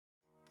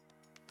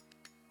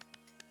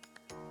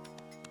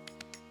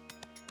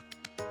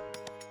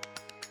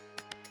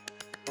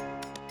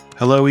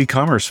Hello,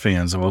 e-commerce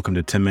fans, and welcome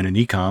to 10-Minute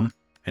Ecom,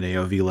 an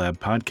AOV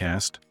Lab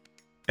podcast.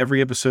 Every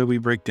episode, we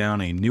break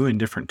down a new and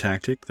different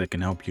tactic that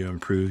can help you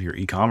improve your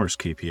e-commerce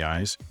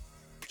KPIs,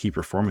 key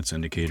performance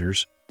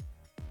indicators.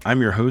 I'm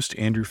your host,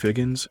 Andrew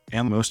Figgins,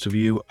 and most of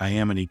you, I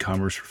am an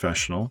e-commerce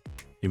professional.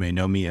 You may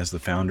know me as the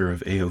founder of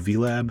AOV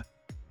Lab,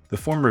 the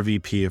former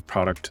VP of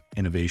Product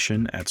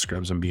Innovation at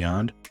Scrubs &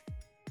 Beyond,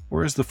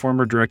 or as the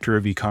former Director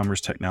of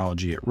E-commerce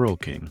Technology at Rural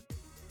King.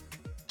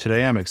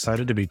 Today, I'm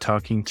excited to be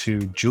talking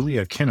to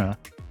Julia Kinna,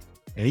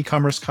 an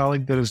e-commerce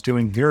colleague that is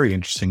doing very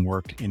interesting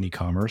work in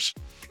e-commerce.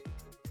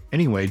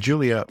 Anyway,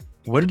 Julia,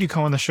 what did you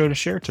come on the show to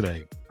share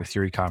today with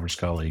your e-commerce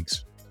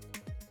colleagues?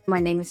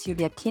 My name is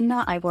Julia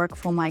Kinna. I work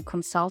for my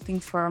consulting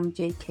firm,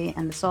 JK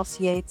 &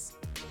 Associates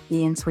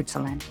in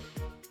Switzerland.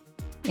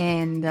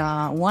 And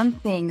one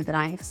thing that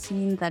I have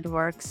seen that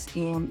works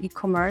in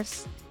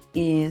e-commerce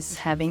is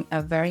having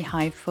a very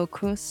high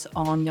focus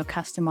on your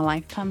customer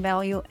lifetime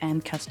value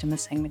and customer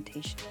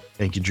segmentation.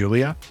 Thank you,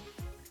 Julia.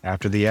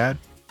 After the ad,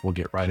 we'll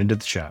get right into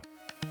the chat.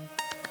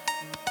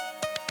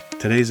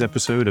 Today's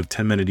episode of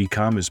 10-Minute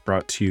Ecom is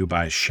brought to you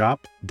by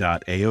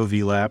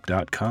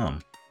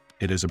shop.aovlab.com.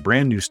 It is a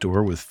brand new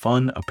store with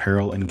fun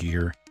apparel and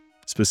gear,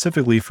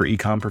 specifically for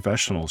ecom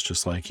professionals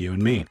just like you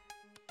and me.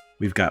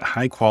 We've got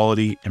high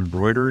quality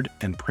embroidered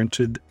and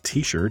printed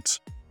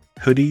t-shirts,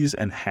 hoodies,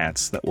 and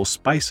hats that will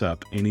spice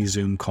up any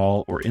Zoom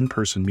call or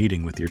in-person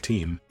meeting with your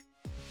team.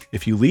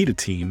 If you lead a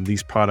team,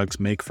 these products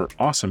make for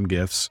awesome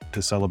gifts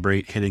to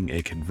celebrate hitting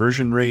a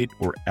conversion rate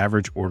or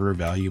average order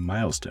value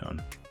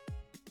milestone.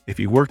 If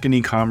you work in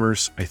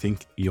e-commerce, I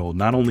think you'll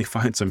not only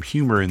find some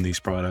humor in these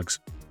products,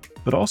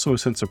 but also a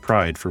sense of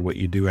pride for what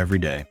you do every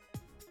day.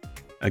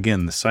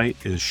 Again, the site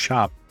is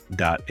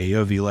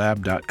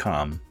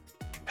shop.aovlab.com.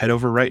 Head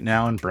over right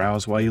now and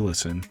browse while you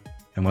listen,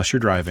 unless you're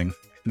driving.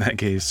 In that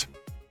case,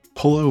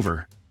 pull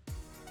over.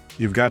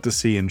 You've got to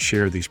see and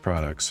share these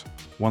products.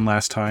 One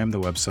last time, the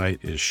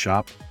website is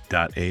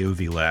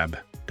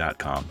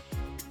shop.aovlab.com.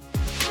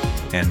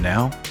 And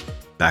now,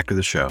 back to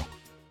the show.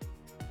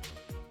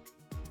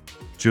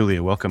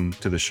 Julia, welcome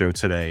to the show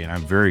today, and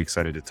I'm very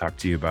excited to talk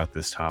to you about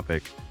this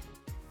topic.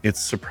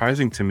 It's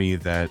surprising to me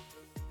that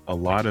a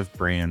lot of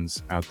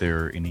brands out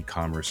there in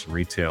e-commerce and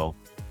retail,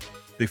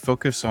 they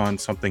focus on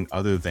something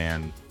other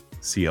than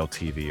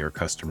CLTV or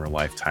customer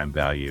lifetime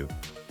value.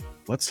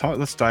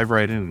 Let's dive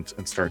right in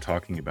and start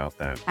talking about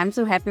that. I'm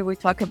so happy we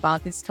talk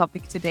about this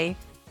topic today,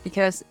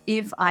 because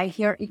if I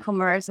hear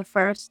e-commerce, the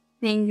first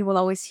thing you will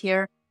always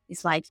hear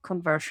is like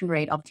conversion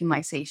rate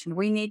optimization.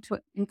 We need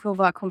to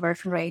improve our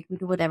conversion rate and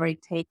do whatever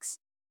it takes.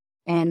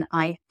 And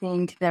I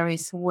think there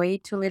is way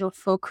too little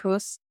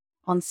focus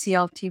on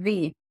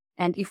CLTV.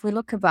 And if we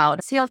look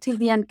about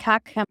CLTV and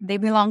CAC, they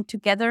belong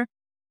together.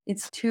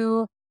 It's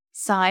two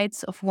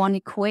sides of one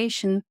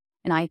equation.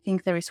 And I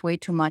think there is way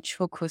too much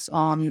focus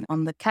on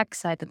the CAC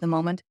side at the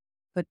moment,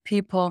 but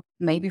people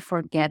maybe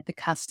forget the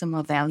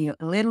customer value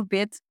a little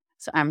bit.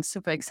 So I'm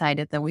super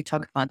excited that we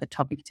talk about the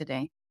topic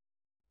today.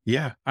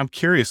 Yeah, I'm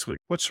curious,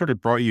 what sort of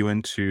brought you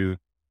into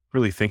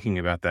really thinking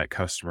about that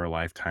customer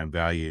lifetime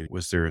value?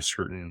 Was there a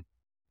certain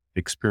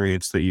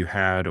experience that you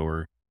had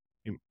or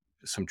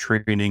some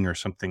training or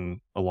something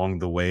along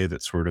the way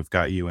that sort of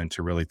got you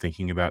into really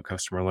thinking about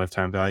customer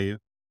lifetime value?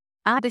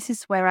 This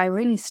is where I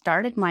really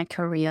started my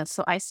career.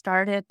 So I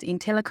started in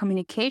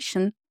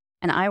telecommunication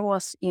and I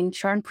was in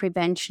churn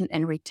prevention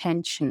and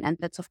retention. And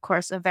that's, of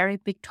course, a very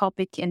big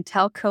topic in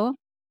telco,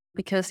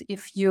 because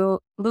if you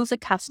lose a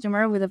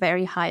customer with a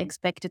very high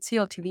expected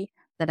CLTV,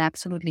 that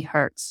absolutely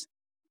hurts.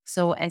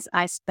 So as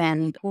I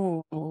spent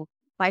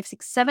 5,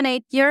 6, 7,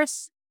 8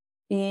 years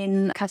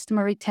in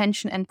customer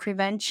retention and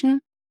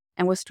prevention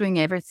and was doing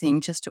everything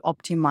just to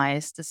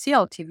optimize the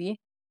CLTV.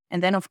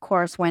 And then, of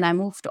course, when I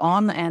moved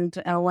on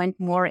and went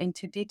more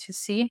into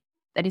D2C,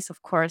 that is,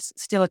 of course,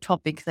 still a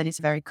topic that is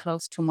very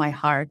close to my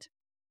heart.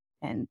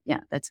 And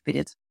yeah, that's a bit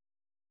it.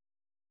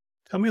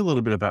 Tell me a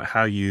little bit about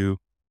how you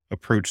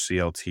approach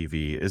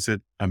CLTV. Is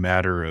it a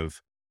matter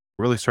of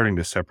really starting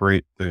to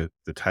separate the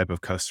type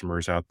of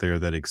customers out there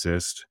that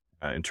exist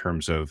in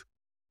terms of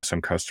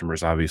some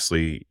customers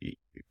obviously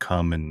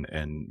come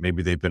and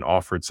maybe they've been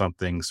offered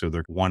something, so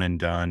they're one and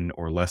done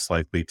or less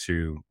likely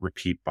to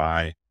repeat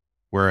buy?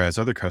 Whereas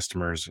other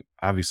customers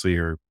obviously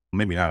are,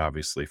 maybe not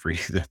obviously for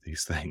either of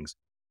these things,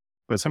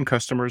 but some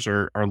customers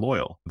are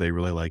loyal. They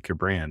really like your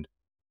brand.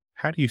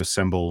 How do you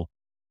assemble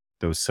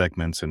those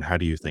segments and how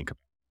do you think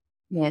about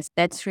it? Yes,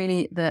 that's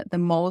really the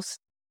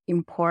most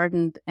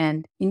important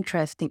and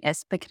interesting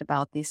aspect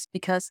about this,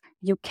 because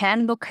you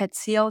can look at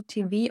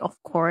CLTV, of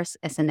course,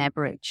 as an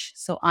average.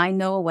 So I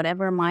know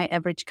whatever my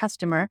average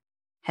customer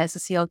has a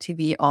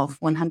CLTV of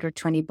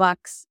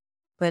 $120,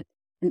 but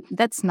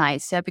that's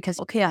nice, yeah, because,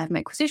 okay, I have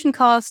my acquisition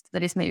cost,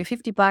 that is maybe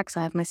 $50.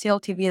 I have my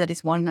CLTV, that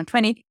is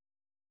 120.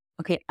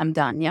 Okay, I'm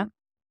done, yeah.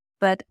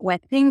 But where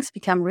things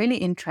become really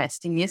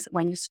interesting is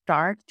when you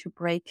start to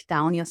break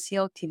down your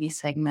CLTV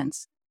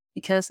segments,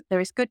 because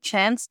there is good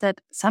chance that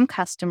some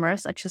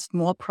customers are just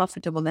more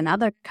profitable than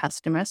other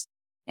customers.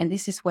 And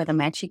this is where the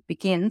magic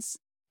begins.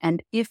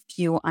 And if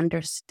you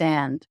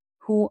understand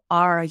who who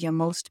are your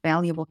most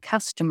valuable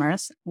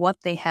customers, what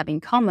they have in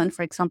common.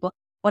 For example,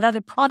 what are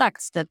the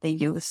products that they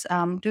use?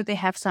 Do they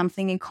have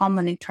something in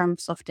common in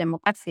terms of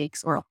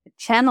demographics or the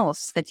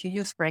channels that you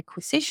use for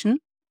acquisition?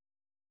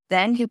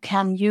 Then you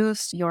can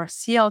use your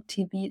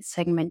CLTV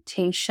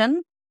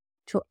segmentation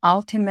to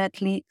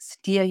ultimately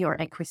steer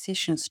your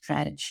acquisition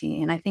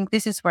strategy. And I think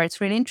this is where it's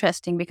really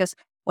interesting, because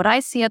what I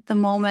see at the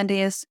moment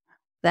is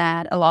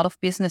that a lot of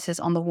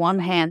businesses, on the one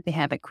hand, they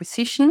have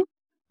acquisition.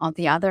 On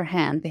the other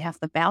hand, they have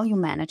the value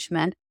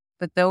management,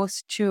 but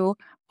those two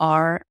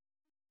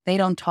they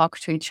don't talk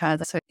to each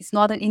other. So it's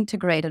not an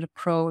integrated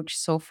approach.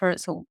 So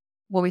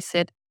what we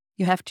said,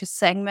 you have to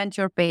segment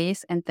your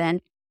base, and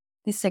then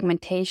this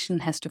segmentation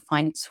has to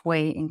find its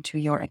way into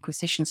your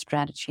acquisition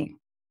strategy.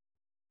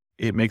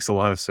 It makes a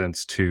lot of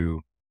sense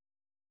to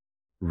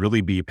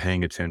really be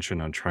paying attention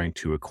on trying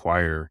to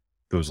acquire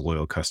those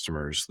loyal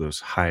customers,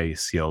 those high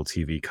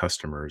CLTV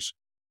customers.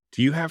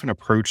 Do you have an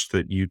approach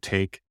that you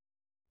take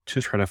to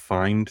try to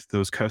find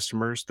those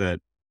customers that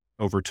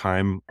over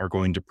time are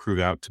going to prove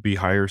out to be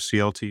higher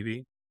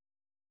CLTV?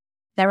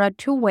 There are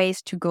two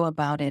ways to go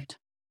about it.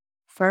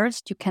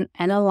 First, you can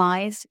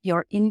analyze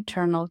your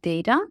internal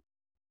data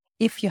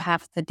if you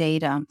have the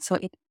data. So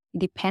it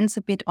depends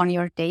a bit on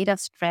your data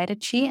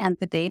strategy and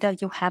the data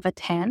you have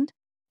at hand,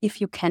 if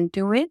you can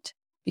do it,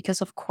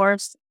 because of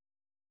course,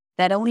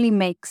 that only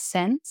makes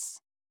sense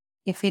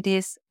if it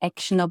is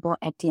actionable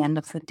at the end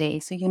of the day.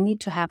 So you need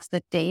to have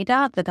the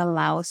data that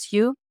allows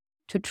you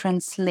to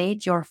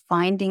translate your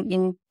finding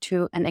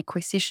into an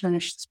acquisition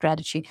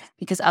strategy,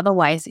 because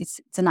otherwise it's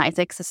a nice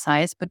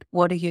exercise, but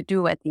what do you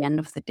do at the end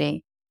of the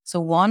day? So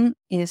one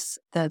is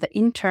the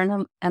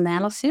internal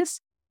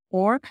analysis,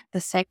 or the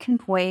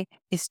second way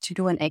is to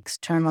do an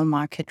external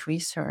market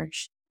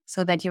research,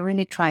 so that you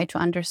really try to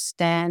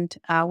understand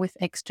with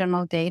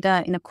external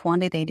data in a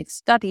quantitative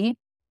study,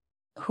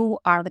 who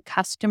are the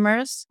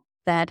customers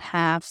that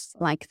have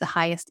like the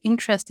highest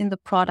interest in the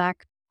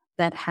product,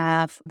 that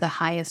have the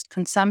highest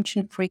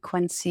consumption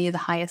frequency, the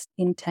highest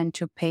intent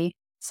to pay.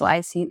 So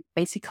I see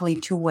basically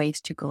two ways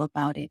to go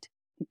about it,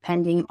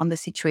 depending on the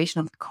situation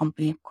of the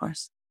company, of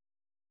course.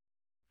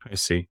 I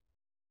see.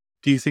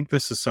 Do you think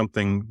this is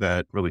something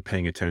that really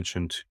paying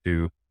attention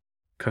to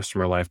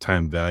customer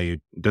lifetime value,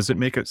 does it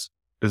make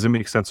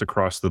sense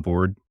across the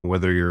board,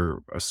 whether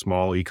you're a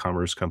small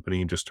e-commerce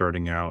company just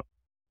starting out,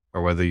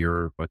 or whether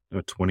you're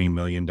a $20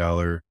 million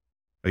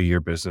a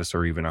year business,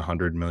 or even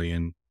 100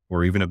 million,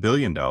 or even $1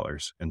 billion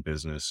in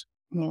business?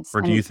 Yes.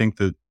 Or do you think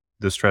that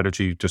the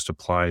strategy just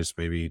applies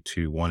maybe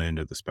to one end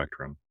of the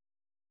spectrum?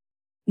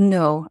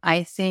 No,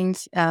 I think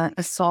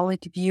a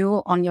solid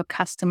view on your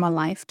customer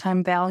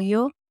lifetime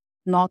value,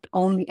 not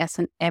only as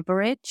an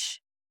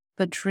average,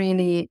 but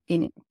really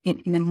in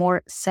a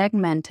more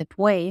segmented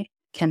way,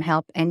 can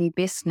help any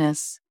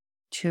business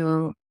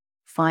to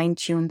fine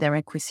tune their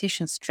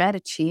acquisition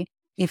strategy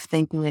if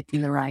they do it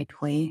in the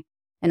right way.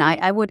 And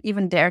I would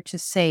even dare to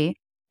say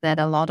that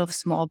a lot of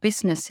small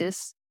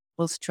businesses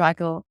will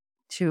struggle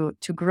to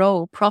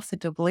grow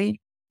profitably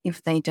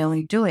if they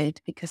don't do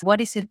it. Because what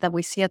is it that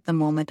we see at the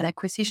moment?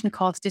 Acquisition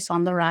cost is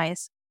on the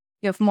rise.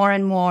 You have more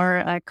and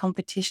more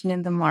competition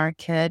in the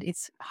market.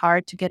 It's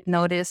hard to get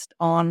noticed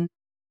on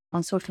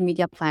social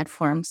media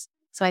platforms.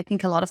 So I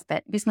think a lot of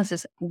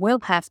businesses will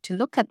have to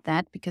look at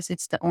that, because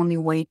it's the only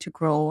way to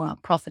grow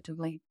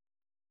profitably.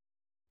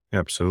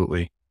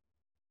 Absolutely.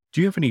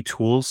 Do you have any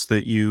tools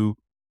that you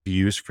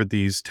use for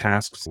these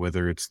tasks,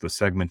 whether it's the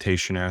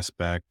segmentation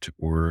aspect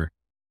or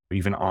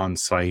even on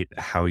site,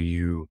 how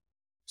you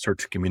start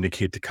to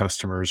communicate to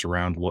customers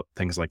around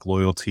things like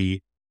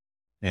loyalty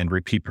and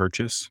repeat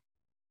purchase?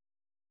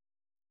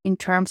 In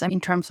terms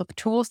of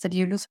tools that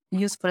you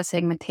use for the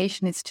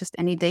segmentation, it's just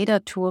any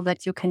data tool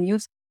that you can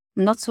use.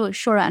 I'm not so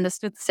sure I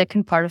understood the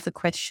second part of the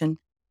question.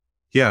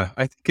 Yeah,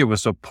 I think it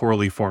was a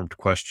poorly formed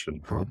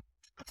question.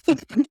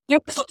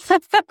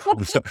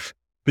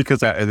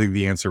 Because I think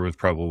the answer was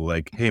probably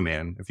like, hey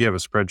man, if you have a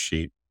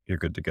spreadsheet, you're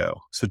good to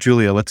go. So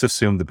Julia, let's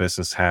assume the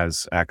business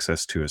has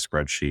access to a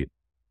spreadsheet.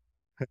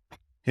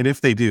 And if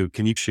they do,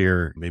 can you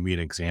share maybe an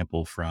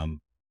example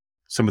from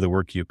some of the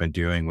work you've been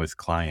doing with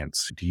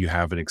clients? Do you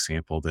have an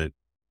example that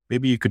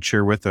maybe you could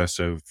share with us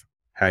of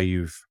how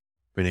you've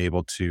been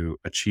able to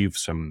achieve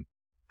some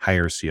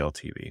higher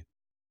CLTV?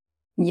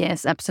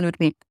 Yes,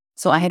 absolutely.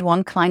 So I had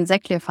one client, it's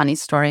actually a funny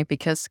story,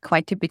 because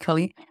quite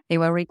typically they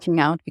were reaching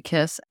out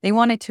because they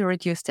wanted to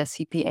reduce their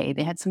CPA.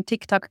 They had some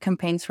TikTok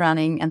campaigns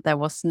running and that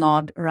was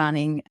not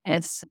running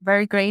as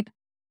very great.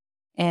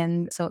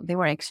 And so they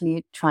were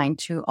actually trying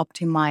to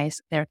optimize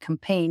their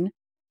campaign.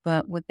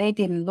 But what they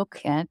didn't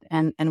look at,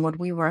 and what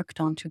we worked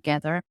on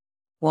together,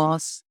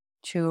 was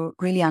to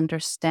really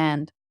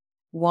understand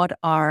what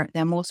are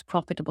their most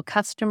profitable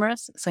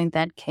customers. So in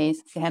that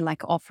case, they had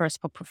like offers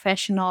for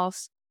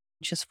professionals,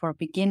 just for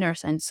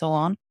beginners, and so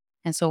on.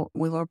 And so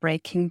we were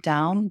breaking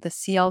down the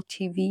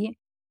CLTV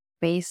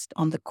based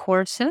on the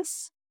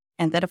courses.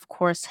 And that, of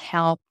course,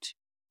 helped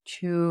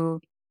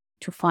to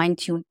fine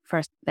tune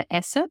first the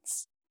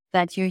assets,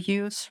 that you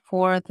use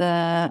for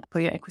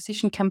your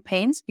acquisition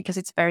campaigns, because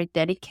it's very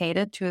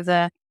dedicated to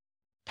the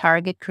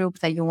target group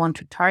that you want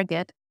to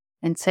target.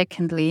 And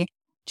secondly,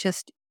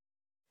 just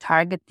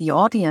target the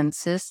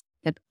audiences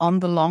that on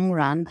the long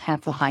run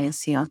have a higher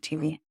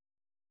CLTV.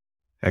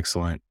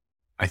 Excellent.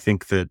 I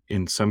think that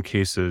in some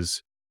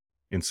cases,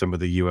 in some of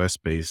the US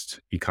based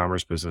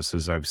e-commerce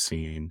businesses I've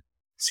seen,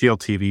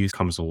 CLTV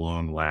comes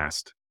along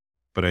last.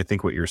 But I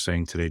think what you're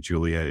saying today,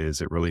 Julia,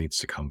 is it really needs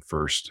to come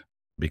first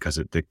because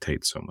it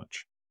dictates so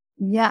much.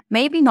 Yeah,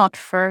 maybe not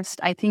first.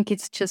 I think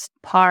it's just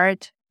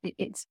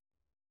it's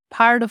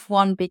part of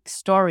one big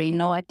story.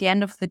 At the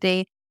end of the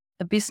day,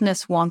 a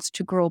business wants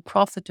to grow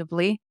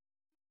profitably.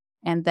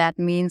 And that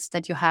means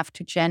that you have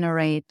to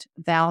generate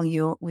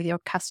value with your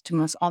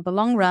customers on the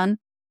long run.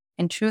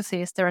 And truth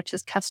is, there are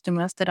just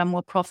customers that are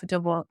more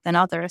profitable than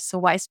others. So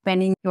why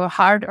spending your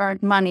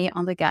hard-earned money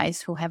on the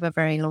guys who have a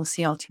very low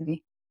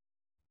CLTV?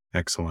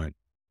 Excellent.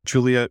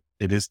 Julia,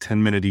 it is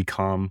 10-minute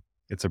ecom.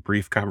 It's a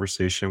brief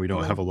conversation. We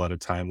don't have a lot of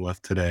time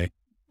left today.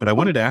 But I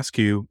wanted to ask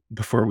you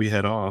before we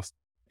head off,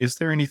 is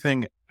there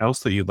anything else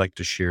that you'd like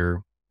to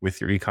share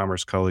with your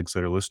e-commerce colleagues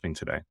that are listening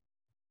today?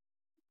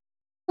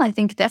 I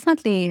think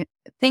definitely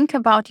think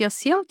about your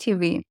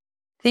CLTV.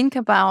 Think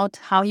about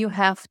how you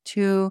have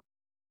to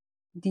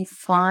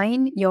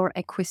define your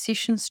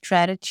acquisition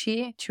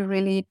strategy to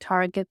really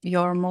target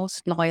your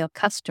most loyal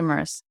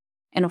customers.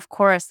 And of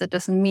course, that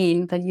doesn't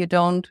mean that you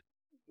don't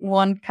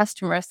want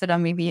customers that are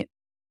maybe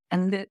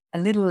a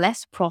little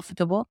less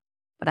profitable,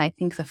 but I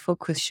think the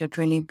focus should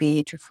really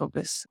be to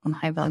focus on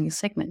high value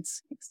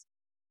segments.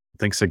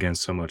 Thanks again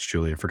so much,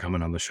 Julia, for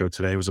coming on the show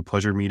today. It was a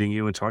pleasure meeting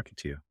you and talking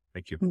to you.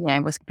 Thank you. Yeah,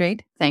 it was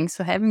great. Thanks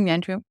for having me,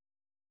 Andrew.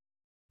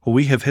 Well,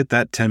 we have hit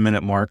that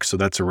 10-minute mark, so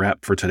that's a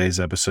wrap for today's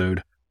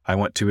episode. I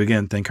want to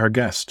again thank our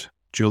guest,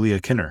 Julia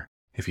Kinner.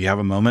 If you have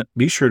a moment,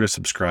 be sure to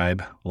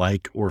subscribe,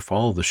 like, or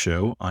follow the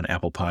show on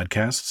Apple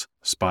Podcasts,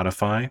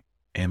 Spotify,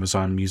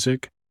 Amazon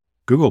Music,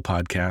 Google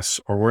Podcasts,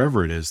 or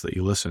wherever it is that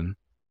you listen.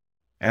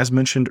 As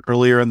mentioned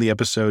earlier in the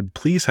episode,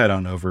 please head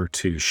on over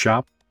to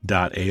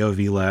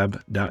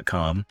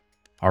shop.aovlab.com,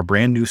 our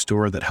brand new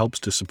store that helps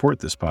to support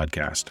this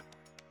podcast.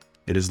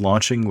 It is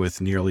launching with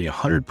nearly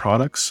 100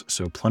 products,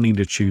 so plenty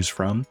to choose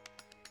from.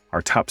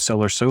 Our top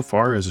seller so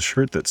far is a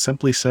shirt that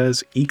simply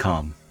says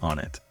Ecom on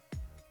it.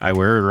 I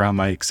wear it around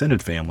my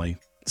extended family,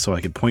 so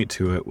I can point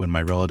to it when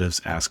my relatives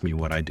ask me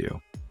what I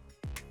do.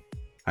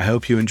 I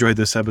hope you enjoyed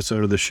this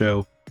episode of the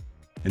show.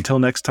 Until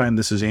next time,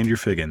 this is Andrew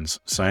Figgins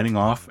signing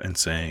off and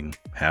saying,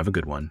 have a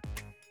good one.